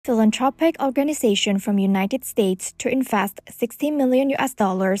philanthropic organization from United States to invest $60 million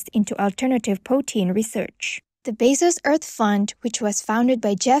into alternative protein research. The Bezos Earth Fund, which was founded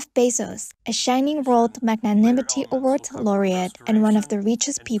by Jeff Bezos, a Shining World Magnanimity Award laureate and one of the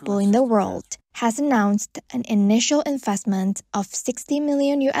richest people in the world, has announced an initial investment of $60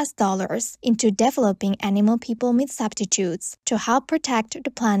 million into developing animal-people meat substitutes to help protect the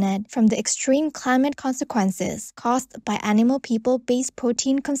planet from the extreme climate consequences caused by animal-people-based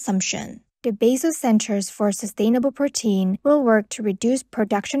protein consumption. The Bezos Centers for Sustainable Protein will work to reduce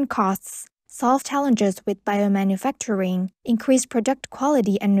production costs, solve challenges with biomanufacturing, increase product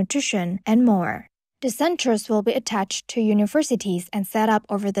quality and nutrition, and more. The centers will be attached to universities and set up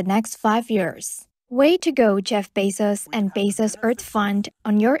over the next 5 years. Way to go, Jeff Bezos and Bezos Earth Fund,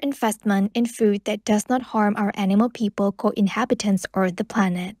 on your investment in food that does not harm our animal people co-inhabitants or the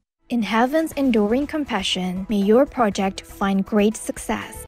planet. In heaven's enduring compassion, may your project find great success.